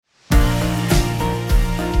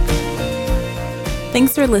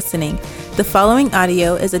Thanks for listening. The following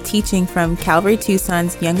audio is a teaching from Calvary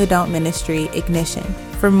Tucson's young adult ministry, Ignition.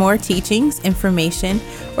 For more teachings, information,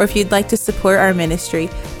 or if you'd like to support our ministry,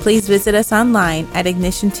 please visit us online at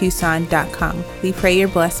ignitiontucson.com. We pray you're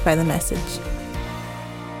blessed by the message.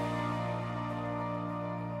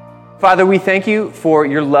 Father, we thank you for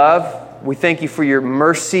your love. We thank you for your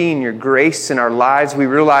mercy and your grace in our lives. We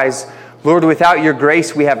realize, Lord, without your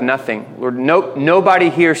grace, we have nothing. Lord,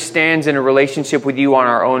 nobody here stands in a relationship with you on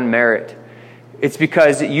our own merit. It's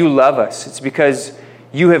because you love us. It's because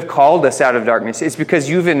you have called us out of darkness. It's because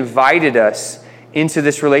you've invited us into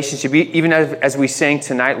this relationship. Even as we sang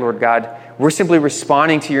tonight, Lord God, we're simply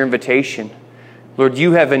responding to your invitation. Lord,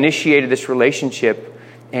 you have initiated this relationship,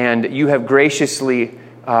 and you have graciously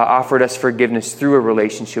offered us forgiveness through a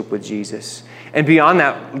relationship with Jesus. And beyond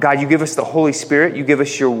that, God, you give us the Holy Spirit. You give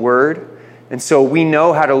us your word. And so we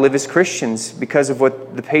know how to live as Christians because of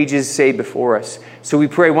what the pages say before us. So we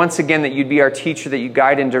pray once again that you'd be our teacher, that you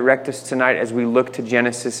guide and direct us tonight as we look to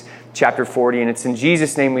Genesis chapter 40. And it's in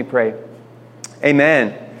Jesus' name we pray.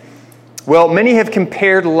 Amen. Well, many have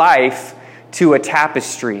compared life to a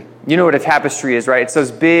tapestry. You know what a tapestry is, right? It's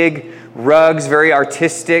those big rugs, very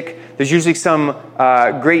artistic. There's usually some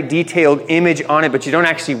great detailed image on it, but you don't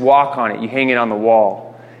actually walk on it. You hang it on the wall.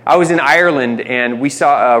 I was in Ireland, and we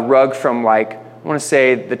saw a rug from, I want to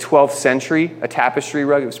say the 12th century, a tapestry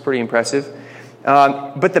rug. It was pretty impressive.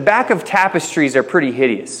 But the back of tapestries are pretty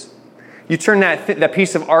hideous. You turn that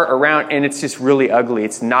piece of art around, and it's just really ugly.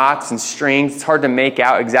 It's knots and strings. It's hard to make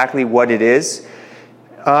out exactly what it is.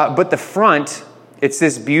 But the front, it's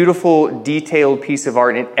this beautiful, detailed piece of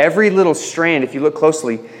art. And every little strand, if you look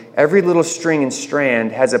closely, every little string and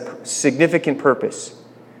strand has a significant purpose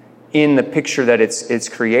in the picture that it's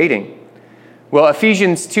creating. Well,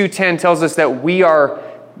 Ephesians 2:10 tells us that we are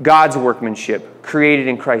God's workmanship, created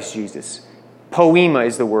in Christ Jesus. Poema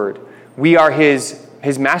is the word. We are his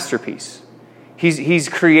masterpiece. He's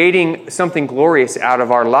creating something glorious out of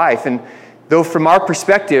our life. And though from our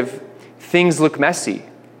perspective, things look messy,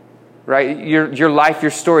 right? Your life,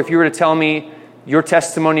 your story, if you were to tell me your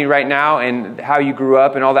testimony right now and how you grew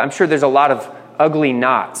up and all that, I'm sure there's a lot of ugly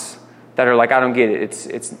knots that are I don't get it.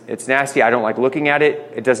 It's nasty. I don't like looking at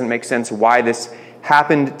it. It doesn't make sense why this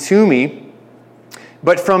happened to me.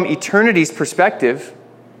 But from eternity's perspective,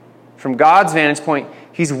 from God's vantage point,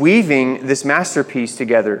 he's weaving this masterpiece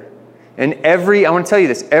together. And I want to tell you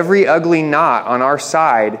this, every ugly knot on our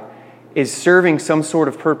side is serving some sort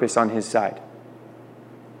of purpose on his side.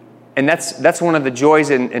 And that's one of the joys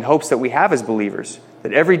and hopes that we have as believers,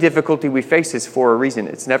 that every difficulty we face is for a reason.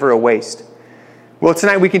 It's never a waste. Well,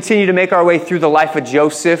 tonight we continue to make our way through the life of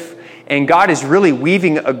Joseph, and God is really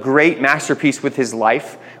weaving a great masterpiece with his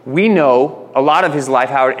life. We know a lot of his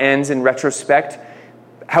life, how it ends in retrospect.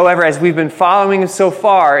 However, as we've been following him so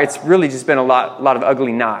far, it's really just been a lot of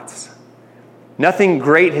ugly knots. Nothing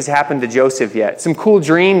great has happened to Joseph yet. Some cool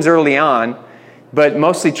dreams early on, but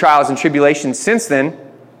mostly trials and tribulations since then.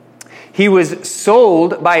 He was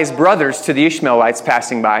sold by his brothers to the Ishmaelites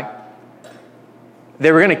passing by.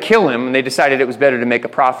 They were going to kill him, and they decided it was better to make a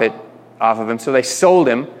profit off of him, so they sold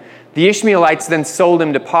him. The Ishmaelites then sold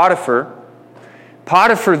him to Potiphar.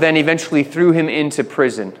 Potiphar then eventually threw him into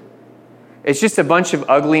prison. It's just a bunch of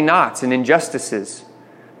ugly knots and injustices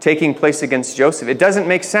taking place against Joseph. It doesn't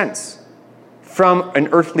make sense from an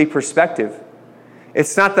earthly perspective.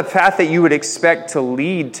 It's not the path that you would expect to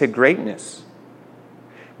lead to greatness,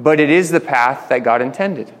 but it is the path that God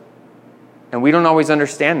intended. And we don't always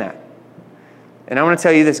understand that. And I want to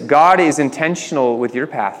tell you this, God is intentional with your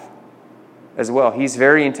path as well. He's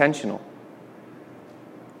very intentional.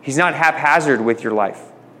 He's not haphazard with your life.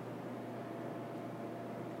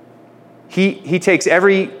 He takes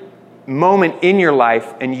every moment in your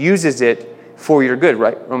life and uses it for your good,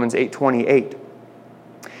 right? Romans 8:28.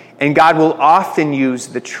 And God will often use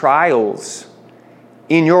the trials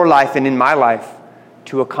in your life and in my life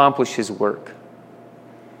to accomplish his work.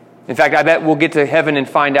 In fact, I bet we'll get to heaven and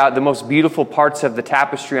find out the most beautiful parts of the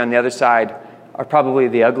tapestry on the other side are probably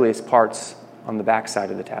the ugliest parts on the back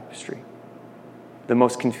side of the tapestry. The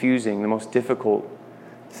most confusing, the most difficult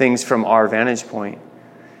things from our vantage point.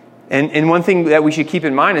 And one thing that we should keep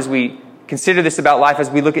in mind as we consider this about life,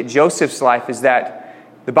 as we look at Joseph's life, is that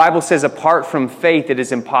the Bible says apart from faith, it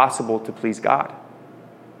is impossible to please God.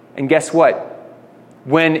 And guess what?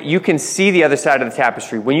 When you can see the other side of the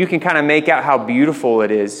tapestry, when you can kind of make out how beautiful it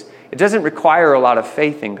is, it doesn't require a lot of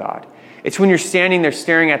faith in God. It's when you're standing there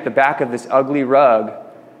staring at the back of this ugly rug,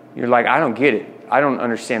 you're like, I don't get it. I don't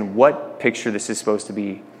understand what picture this is supposed to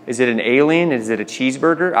be. Is it an alien? Is it a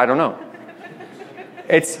cheeseburger? I don't know.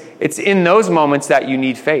 It's in those moments that you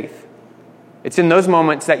need faith. It's in those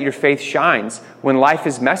moments that your faith shines, when life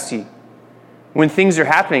is messy, when things are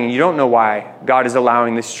happening and you don't know why God is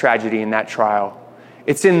allowing this tragedy and that trial.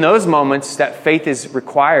 It's in those moments that faith is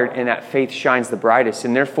required and that faith shines the brightest.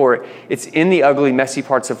 And therefore, it's in the ugly, messy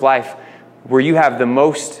parts of life where you have the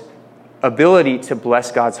most ability to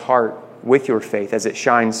bless God's heart with your faith as it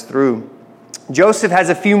shines through. Joseph has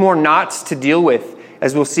a few more knots to deal with,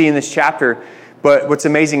 as we'll see in this chapter. But what's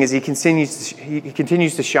amazing is he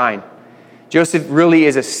continues to shine. Joseph really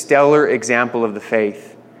is a stellar example of the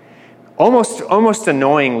faith. Almost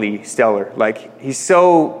annoyingly stellar. Like, he's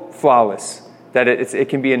so flawless that it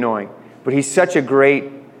can be annoying. But he's such a great,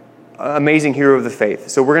 amazing hero of the faith.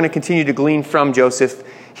 So we're going to continue to glean from Joseph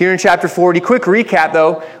here in chapter 40. Quick recap,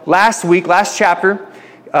 though. Last chapter,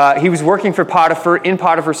 he was working for Potiphar in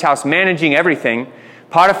Potiphar's house, managing everything.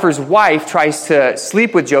 Potiphar's wife tries to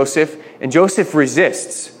sleep with Joseph, and Joseph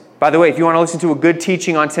resists. By the way, if you want to listen to a good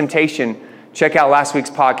teaching on temptation, check out last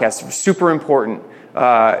week's podcast. Super important.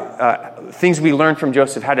 Things we learned from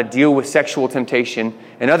Joseph, how to deal with sexual temptation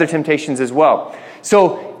and other temptations as well.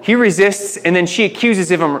 So he resists, and then she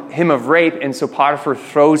accuses him of rape, and so Potiphar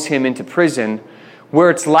throws him into prison, where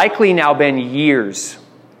it's likely now been years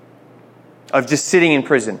of just sitting in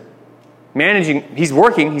prison. He's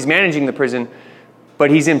managing the prison, but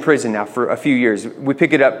he's in prison now for a few years. We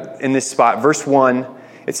pick it up in this spot. Verse 1,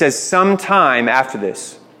 it says, "Sometime after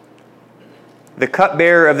this, the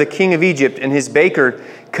cupbearer of the king of Egypt and his baker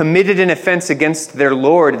committed an offense against their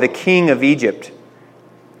lord, the king of Egypt.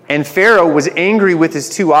 And Pharaoh was angry with his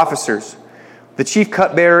two officers, the chief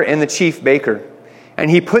cupbearer and the chief baker. And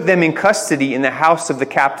he put them in custody in the house of the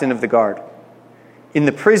captain of the guard, in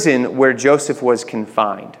the prison where Joseph was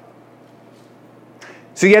confined."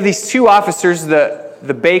 So you have these two officers,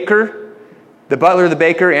 the baker, the butler, the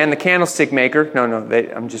baker, and the candlestick maker.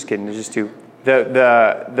 I'm just kidding. There's just two.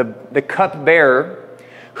 The cupbearer,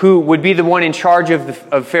 who would be the one in charge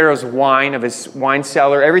of Pharaoh's wine, of his wine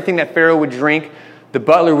cellar, everything that Pharaoh would drink. The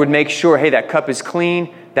butler would make sure, hey, that cup is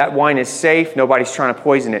clean, that wine is safe, nobody's trying to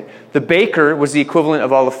poison it. The baker was the equivalent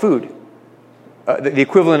of all the food, the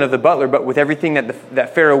equivalent of the butler, but with everything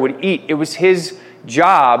that Pharaoh would eat. It was his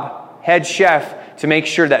job, head chef, to make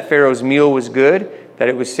sure that Pharaoh's meal was good, that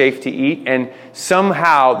it was safe to eat, and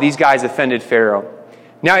somehow these guys offended Pharaoh.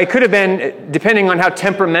 Now, it could have been, depending on how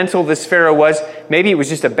temperamental this Pharaoh was, maybe it was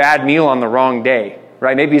just a bad meal on the wrong day,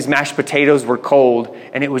 right? Maybe his mashed potatoes were cold,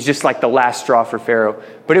 and it was just like the last straw for Pharaoh.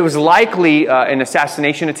 But it was likely an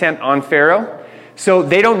assassination attempt on Pharaoh. So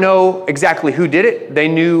they don't know exactly who did it. They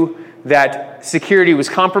knew that security was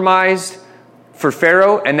compromised for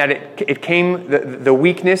Pharaoh, and that the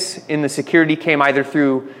weakness in the security came either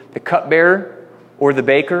through the cupbearer or the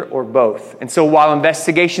baker, or both. And so while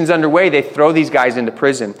investigation's underway, they throw these guys into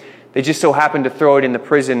prison. They just so happen to throw it in the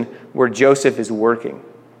prison where Joseph is working.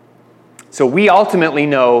 So we ultimately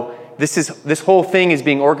know this whole thing is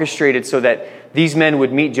being orchestrated so that these men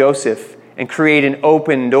would meet Joseph and create an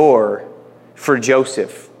open door for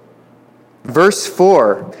Joseph. Verse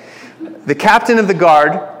 4, "The captain of the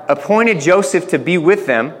guard appointed Joseph to be with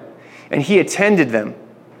them, and he attended them.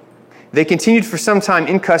 They continued for some time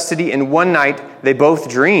in custody, and one night they both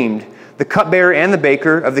dreamed, the cupbearer and the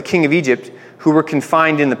baker of the king of Egypt, who were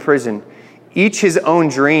confined in the prison, each his own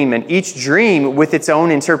dream, and each dream with its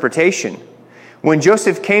own interpretation. When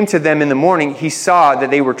Joseph came to them in the morning, he saw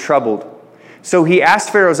that they were troubled. So he asked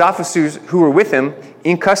Pharaoh's officers who were with him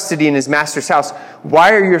in custody in his master's house,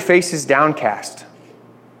 'Why are your faces downcast?'"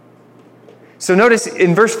 So notice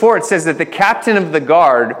in verse 4, it says that the captain of the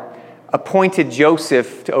guard appointed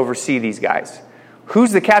Joseph to oversee these guys.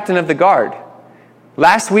 Who's the captain of the guard?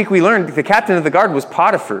 Last week we learned the captain of the guard was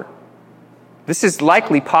Potiphar. This is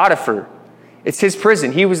likely Potiphar. It's his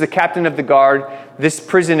prison. He was the captain of the guard. This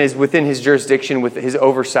prison is within his jurisdiction with his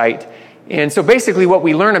oversight. And so basically what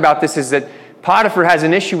we learn about this is that Potiphar has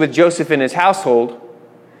an issue with Joseph and his household.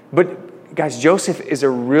 But guys, Joseph is a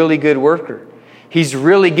really good worker. He's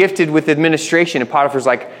really gifted with administration. And Potiphar's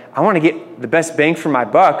like, I want to get the best bang for my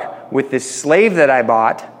buck with this slave that I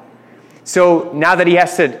bought. So now that he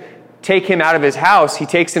has to take him out of his house, he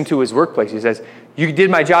takes him to his workplace. He says, "You did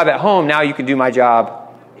my job at home, now you can do my job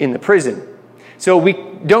in the prison." So we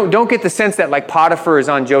don't get the sense that like Potiphar is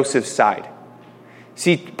on Joseph's side.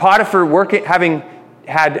 See, Potiphar having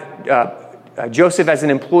had Joseph as an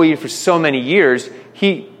employee for so many years,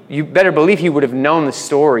 you better believe he would have known the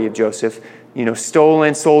story of Joseph.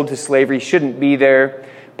 Stolen, sold to slavery, shouldn't be there.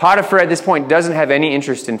 Potiphar at this point doesn't have any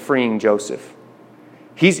interest in freeing Joseph.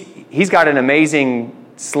 He's got an amazing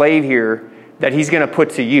slave here that he's going to put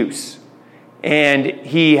to use. And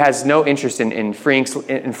he has no interest in freeing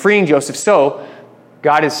Joseph. So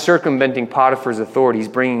God is circumventing Potiphar's authority. He's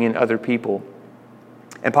bringing in other people.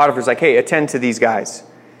 And Potiphar's like, hey, attend to these guys.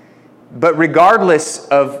 But regardless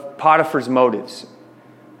of Potiphar's motives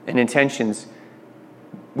and intentions,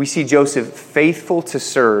 we see Joseph faithful to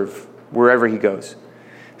serve wherever he goes.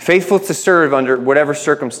 Faithful to serve under whatever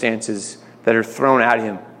circumstances that are thrown at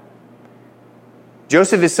him.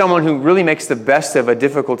 Joseph is someone who really makes the best of a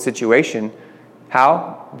difficult situation.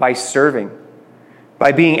 How? By serving.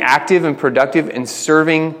 By being active and productive and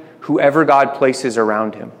serving whoever God places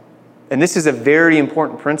around him. And this is a very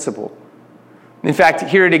important principle. In fact,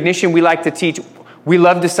 here at Ignition, we like to teach, we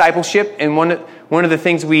love discipleship, and one of the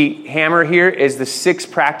things we hammer here is the 6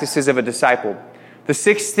 practices of a disciple. The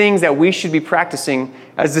 6 things that we should be practicing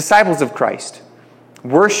as disciples of Christ.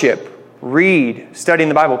 Worship, read, studying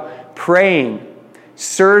the Bible, praying,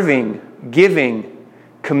 serving, giving,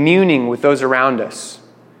 communing with those around us.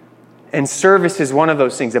 And service is one of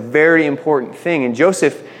those things, a very important thing. And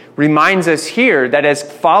Joseph reminds us here that as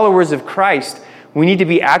followers of Christ, we need to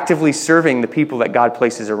be actively serving the people that God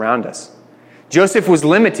places around us. Joseph was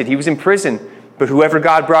limited. He was in prison. But whoever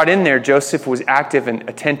God brought in there, Joseph was active and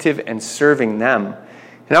attentive and serving them.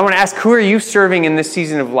 And I want to ask, who are you serving in this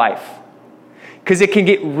season of life? Because it can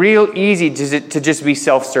get real easy to just be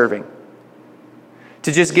self-serving.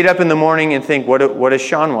 To just get up in the morning and think, what does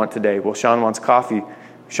Sean want today? Well, Sean wants coffee.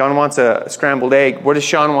 Sean wants a scrambled egg. What does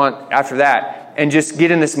Sean want after that? And just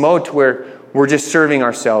get in this mode to where we're just serving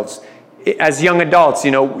ourselves. As young adults,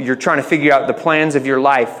 you're trying to figure out the plans of your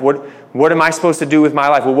life. What am I supposed to do with my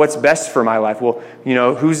life? Well, what's best for my life? Well,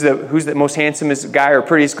 who's the most handsomest guy or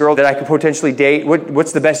prettiest girl that I could potentially date?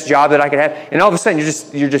 What's the best job that I could have? And all of a sudden,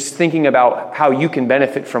 you're just thinking about how you can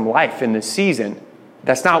benefit from life in this season.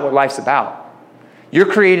 That's not what life's about. You're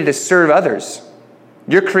created to serve others.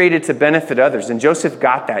 You're created to benefit others. And Joseph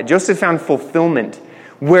got that. Joseph found fulfillment.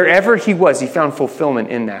 Wherever he was, he found fulfillment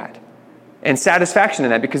in that. And satisfaction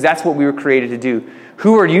in that, because that's what we were created to do.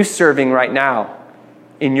 Who are you serving right now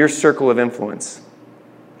in your circle of influence?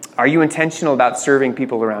 Are you intentional about serving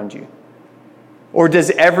people around you? Or does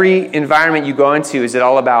every environment you go into, is it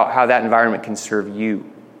all about how that environment can serve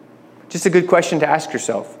you? Just a good question to ask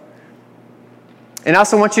yourself. And I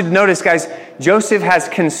also want you to notice, guys, Joseph has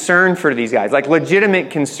concern for these guys, like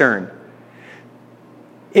legitimate concern.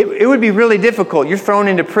 It would be really difficult. You're thrown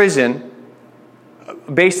into prison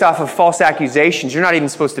based off of false accusations. You're not even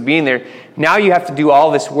supposed to be in there. Now you have to do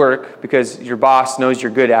all this work because your boss knows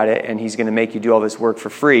you're good at it and he's going to make you do all this work for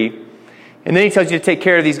free. And then he tells you to take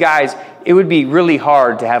care of these guys. It would be really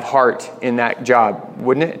hard to have heart in that job,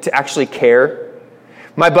 wouldn't it? To actually care.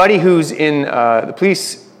 My buddy who's in the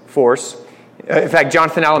police force, in fact,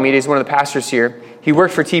 Jonathan Alameda is one of the pastors here. He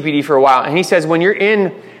worked for TPD for a while. And he says when you're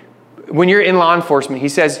in law enforcement, he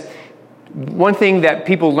says, one thing that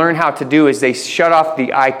people learn how to do is they shut off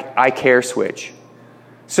the I care switch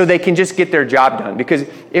so they can just get their job done. Because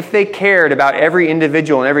if they cared about every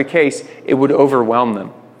individual in every case, it would overwhelm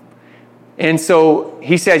them. And so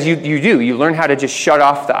he says you learn how to just shut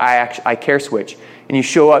off the I care switch. And you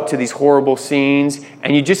show up to these horrible scenes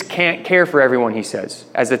and you just can't care for everyone, he says,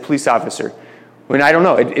 as a police officer. When I don't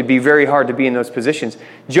know, it'd be very hard to be in those positions.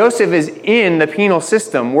 Joseph is in the penal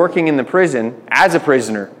system working in the prison as a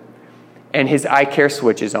prisoner. And his I care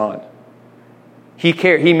switch is on. He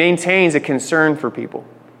maintains a concern for people,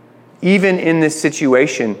 even in this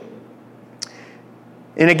situation.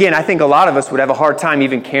 And again, I think a lot of us would have a hard time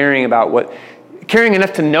even caring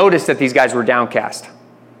enough to notice that these guys were downcast.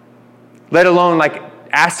 Let alone like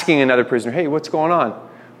asking another prisoner, hey, what's going on?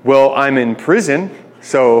 Well, I'm in prison,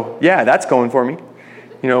 so yeah, that's going for me.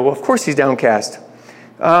 Well, of course he's downcast.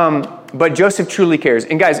 But Joseph truly cares.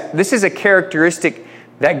 And guys, this is a characteristic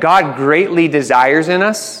that God greatly desires in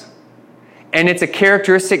us, and it's a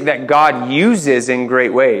characteristic that God uses in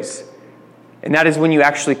great ways. And that is when you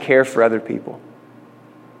actually care for other people.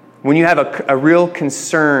 When you have a real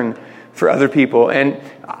concern for other people. And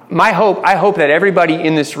I hope that everybody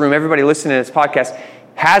in this room, everybody listening to this podcast,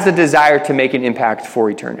 has a desire to make an impact for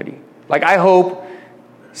eternity. Like I hope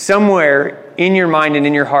somewhere in your mind and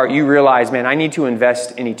in your heart you realize, man, I need to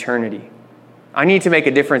invest in eternity. I need to make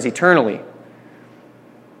a difference eternally.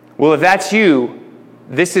 Well, if that's you,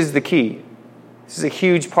 this is the key. This is a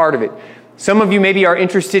huge part of it. Some of you maybe are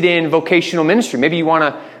interested in vocational ministry. Maybe you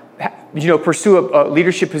want to, pursue a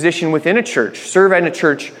leadership position within a church, serve in a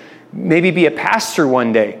church, maybe be a pastor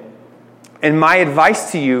one day. And my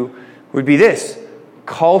advice to you would be this: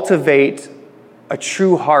 cultivate a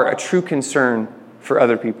true heart, a true concern for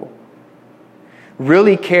other people.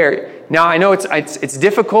 Really care. Now, I know it's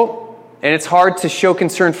difficult and it's hard to show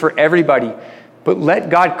concern for everybody. But let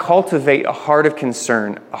God cultivate a heart of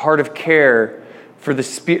concern, a heart of care for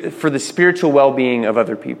the spiritual well-being of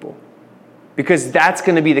other people. Because that's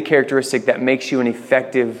going to be the characteristic that makes you an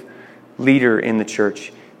effective leader in the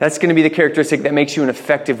church. That's going to be the characteristic that makes you an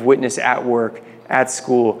effective witness at work, at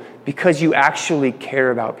school, because you actually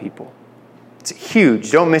care about people. It's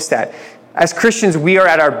huge. Don't miss that. As Christians, we are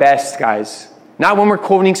at our best, guys. Not when we're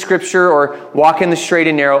quoting scripture or walking the straight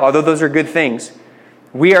and narrow, although those are good things.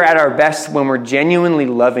 We are at our best when we're genuinely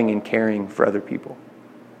loving and caring for other people.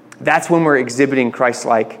 That's when we're exhibiting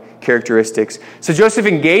Christ-like characteristics. So Joseph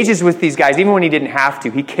engages with these guys, even when he didn't have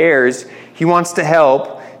to. He cares. He wants to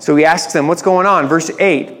help. So he asks them, what's going on? Verse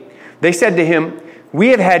 8, they said to him, we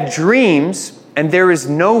have had dreams, and there is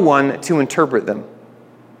no one to interpret them.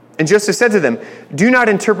 And Joseph said to them, do not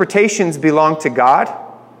interpretations belong to God?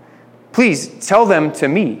 Please tell them to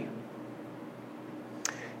me.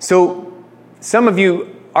 So some of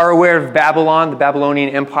you are aware of Babylon, the Babylonian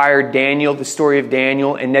Empire, Daniel, the story of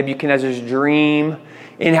Daniel, and Nebuchadnezzar's dream,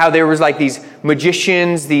 and how there was like these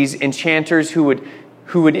magicians, these enchanters who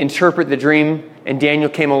would interpret the dream, and Daniel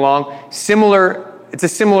came along. It's a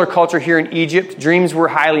similar culture here in Egypt. Dreams were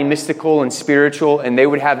highly mystical and spiritual, and they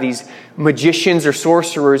would have these magicians or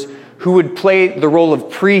sorcerers who would play the role of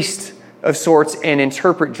priest of sorts and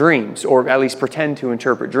interpret dreams, or at least pretend to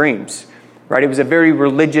interpret dreams. Right? It was a very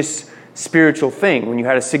religious, spiritual thing. When you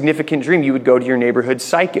had a significant dream, you would go to your neighborhood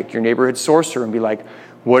psychic, your neighborhood sorcerer, and be like,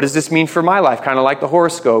 what does this mean for my life? Kind of like the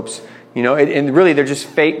horoscopes. You know, and really they're just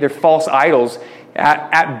fake, they're false idols.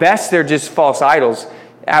 At best, they're just false idols.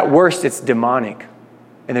 At worst, it's demonic.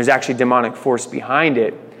 And there's actually demonic force behind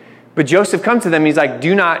it. But Joseph comes to them, he's like,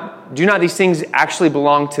 do not these things actually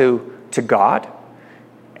belong to God?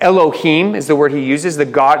 Elohim is the word he uses, the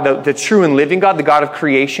God, the true and living God, the God of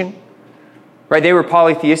creation. Right? They were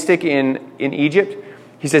polytheistic in Egypt.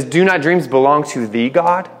 He says, do not dreams belong to the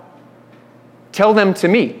God? Tell them to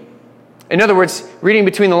me. In other words, reading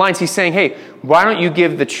between the lines, he's saying, hey, why don't you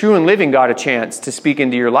give the true and living God a chance to speak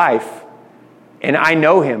into your life? And I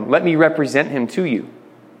know him. Let me represent him to you.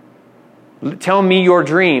 Tell me your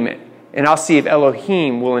dream, and I'll see if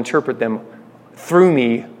Elohim will interpret them through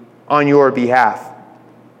me on your behalf.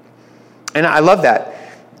 And I love that.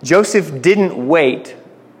 Joseph didn't wait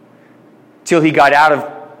till he got out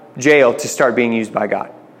of jail to start being used by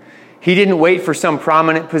God. He didn't wait for some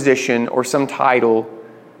prominent position or some title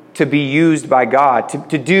to be used by God,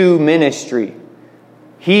 to do ministry.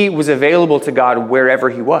 He was available to God wherever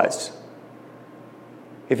he was.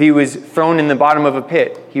 If he was thrown in the bottom of a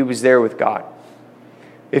pit, he was there with God.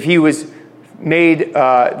 If he was made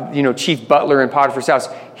chief butler in Potiphar's house,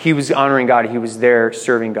 he was honoring God. He was there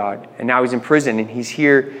serving God. And now he's in prison and he's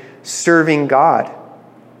here serving God.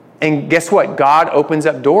 And guess what? God opens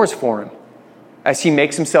up doors for him as he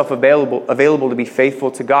makes himself available to be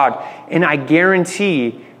faithful to God. And I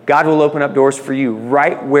guarantee God will open up doors for you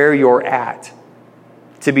right where you're at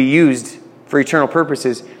to be used for eternal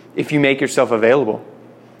purposes if you make yourself available.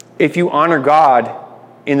 If you honor God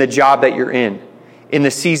in the job that you're in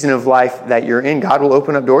the season of life that you're in, God will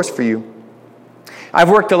open up doors for you. I've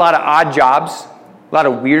worked a lot of odd jobs, a lot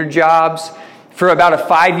of weird jobs. For about a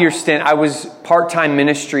 5-year stint, I was part-time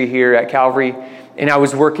ministry here at Calvary, and I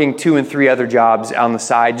was working 2 and 3 other jobs on the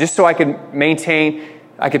side just so I could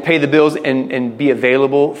pay the bills and be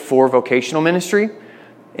available for vocational ministry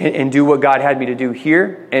and do what God had me to do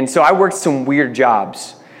here. And so I worked some weird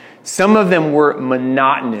jobs. Some of them were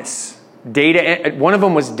monotonous. One of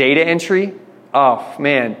them was data entry. Oh,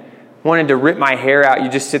 man. Wanted to rip my hair out. You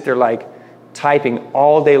just sit there like typing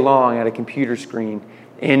all day long at a computer screen.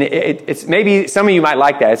 And it's maybe some of you might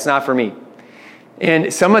like that. It's not for me.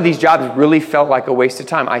 And some of these jobs really felt like a waste of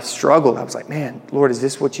time. I struggled. I was like, man, Lord, is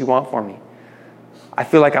this what you want for me? I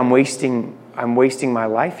feel like I'm wasting my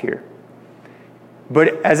life here.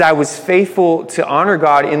 But as I was faithful to honor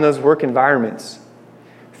God in those work environments,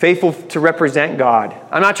 faithful to represent God.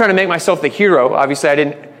 I'm not trying to make myself the hero. Obviously, I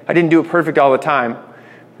didn't do it perfect all the time.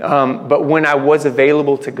 But when I was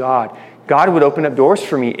available to God, God would open up doors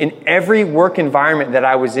for me. In every work environment that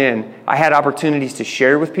I was in, I had opportunities to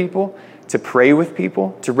share with people, to pray with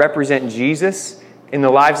people, to represent Jesus in the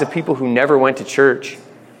lives of people who never went to church.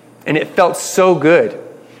 And it felt so good.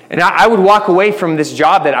 And I would walk away from this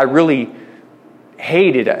job that I really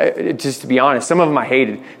hated, just to be honest. Some of them I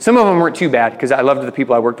hated. Some of them weren't too bad because I loved the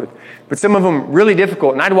people I worked with. But some of them really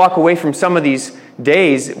difficult. And I'd walk away from some of these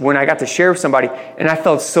days when I got to share with somebody and I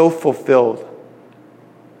felt so fulfilled.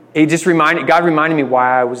 God reminded me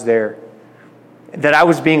why I was there. That I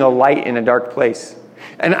was being a light in a dark place.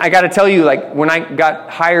 And I got to tell you, like when I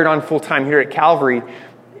got hired on full-time here at Calvary,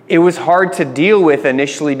 it was hard to deal with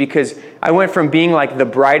initially because I went from being like the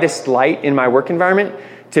brightest light in my work environment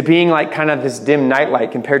to being like kind of this dim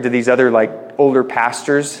nightlight compared to these other like older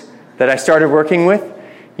pastors that I started working with,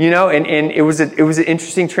 and it was an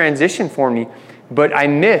interesting transition for me. But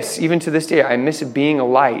even to this day, I miss being a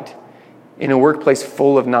light in a workplace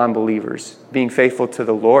full of non-believers, being faithful to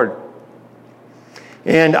the Lord.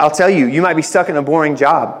 And I'll tell you, you might be stuck in a boring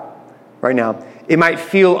job right now. It might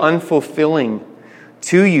feel unfulfilling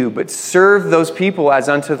to you, but serve those people as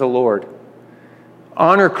unto the Lord.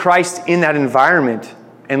 Honor Christ in that environment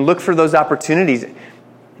and look for those opportunities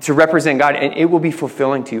to represent God, and it will be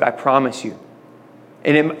fulfilling to you, I promise you.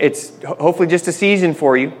 And it's hopefully just a season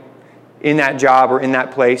for you in that job or in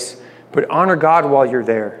that place, but honor God while you're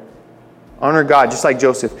there. Honor God, just like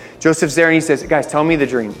Joseph. Joseph's there and he says, guys, tell me the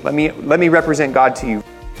dream. Let me represent God to you.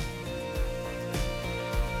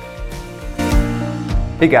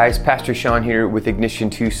 Hey guys, Pastor Sean here with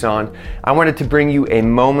Ignition Tucson. I wanted to bring you a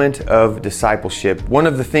moment of discipleship. One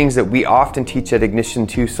of the things that we often teach at Ignition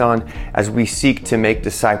Tucson as we seek to make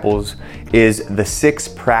disciples is the 6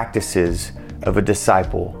 practices of a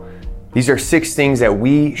disciple. These are 6 things that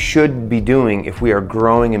we should be doing if we are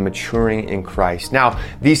growing and maturing in Christ. Now,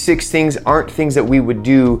 these 6 things aren't things that we would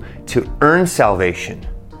do to earn salvation,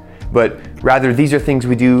 but rather these are things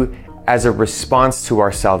we do as a response to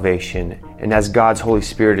our salvation and as God's Holy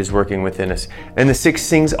Spirit is working within us. And the 6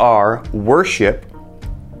 things are worship,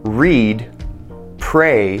 read,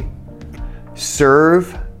 pray,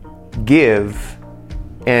 serve, give,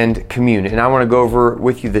 and commune. And I want to go over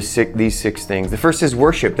with you these 6 things. The first is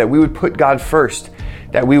worship, that we would put God first,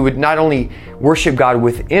 that we would not only worship God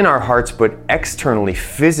within our hearts, but externally,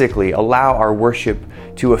 physically, allow our worship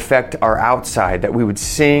to affect our outside, that we would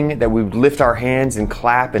sing, that we would lift our hands and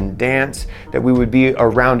clap and dance, that we would be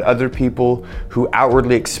around other people who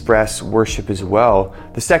outwardly express worship as well.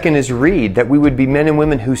 The second is read, that we would be men and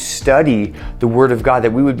women who study the Word of God,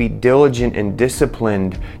 that we would be diligent and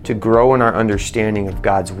disciplined to grow in our understanding of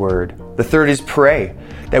God's Word. The third is pray,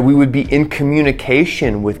 that we would be in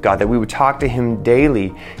communication with God, that we would talk to Him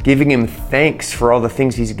daily, giving Him thanks for all the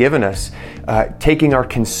things He's given us, taking our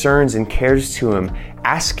concerns and cares to Him,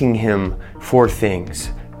 asking Him for things,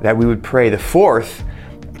 that we would pray. The fourth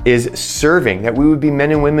is serving, that we would be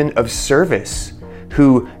men and women of service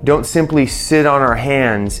who don't simply sit on our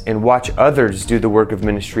hands and watch others do the work of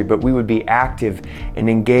ministry, but we would be active and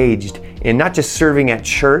engaged in not just serving at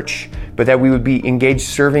church, but that we would be engaged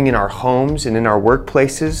serving in our homes and in our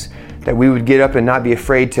workplaces, that we would get up and not be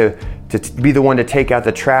afraid to be the one to take out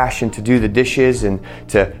the trash and to do the dishes and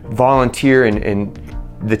to volunteer in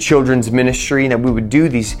the children's ministry, and that we would do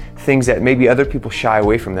these things that maybe other people shy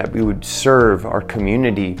away from, that we would serve our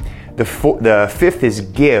community. The fifth is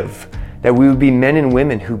give, that we would be men and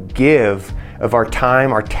women who give of our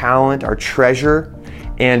time, our talent, our treasure.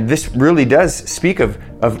 And this really does speak of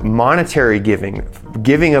monetary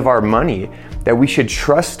giving of our money, that we should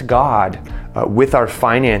trust God with our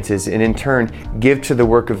finances and in turn give to the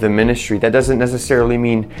work of the ministry. That doesn't necessarily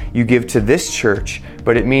mean you give to this church,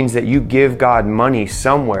 but it means that you give God money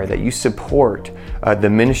somewhere, that you support the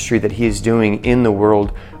ministry that He is doing in the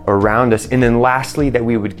world around us. And then lastly, that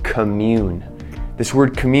we would commune. This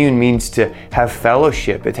word commune means to have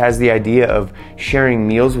fellowship. It has the idea of sharing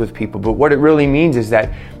meals with people. But what it really means is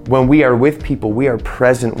that when we are with people, we are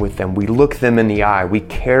present with them. We look them in the eye. We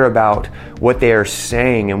care about what they are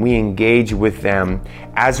saying, and we engage with them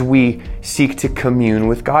as we seek to commune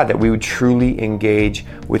with God, that we would truly engage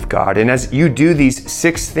with God. And as you do these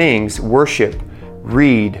 6 things, worship,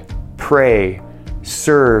 read, pray,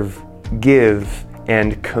 serve, give,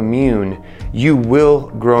 and commune, you will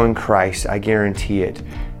grow in Christ, I guarantee it.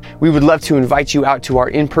 We would love to invite you out to our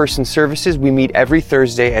in-person services. We meet every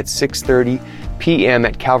Thursday at 6:30 p.m.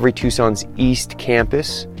 at Calvary Tucson's East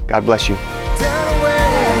Campus. God bless you.